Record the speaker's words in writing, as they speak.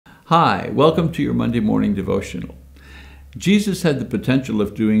Hi, welcome to your Monday morning devotional. Jesus had the potential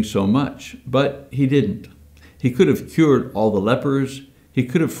of doing so much, but he didn't. He could have cured all the lepers. He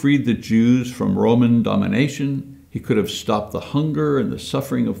could have freed the Jews from Roman domination. He could have stopped the hunger and the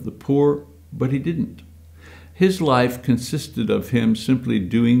suffering of the poor, but he didn't. His life consisted of him simply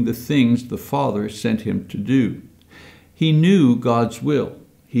doing the things the Father sent him to do. He knew God's will.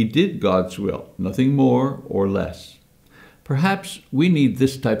 He did God's will, nothing more or less. Perhaps we need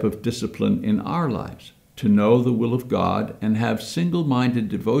this type of discipline in our lives, to know the will of God and have single-minded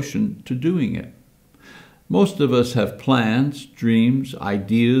devotion to doing it. Most of us have plans, dreams,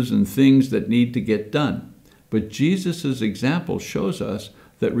 ideas, and things that need to get done. But Jesus' example shows us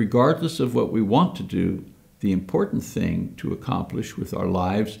that regardless of what we want to do, the important thing to accomplish with our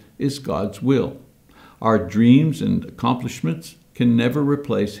lives is God's will. Our dreams and accomplishments can never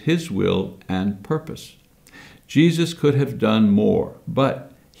replace His will and purpose. Jesus could have done more,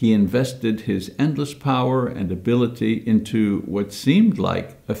 but He invested His endless power and ability into what seemed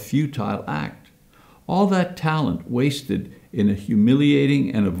like a futile act. All that talent wasted in a humiliating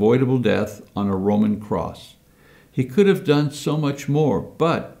and avoidable death on a Roman cross. He could have done so much more,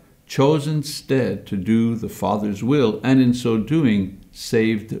 but chose instead to do the Father's will, and in so doing,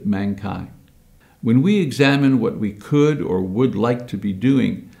 saved mankind. When we examine what we could or would like to be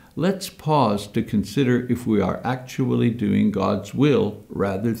doing, let's pause to consider if we are actually doing God's will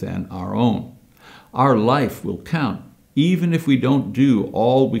rather than our own. Our life will count, even if we don't do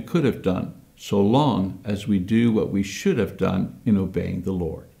all we could have done, so long as we do what we should have done in obeying the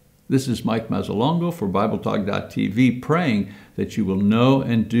Lord. This is Mike Mazzalongo for BibleTalk.tv, praying that you will know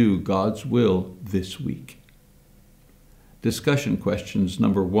and do God's will this week. Discussion questions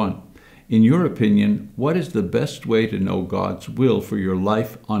number 1. In your opinion, what is the best way to know God's will for your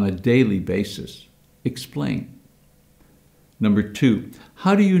life on a daily basis? Explain. Number 2,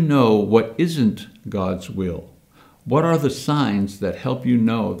 how do you know what isn't God's will? What are the signs that help you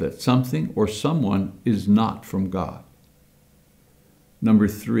know that something or someone is not from God? Number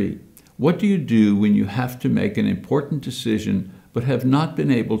 3, what do you do when you have to make an important decision but have not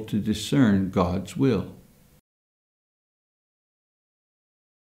been able to discern God's will?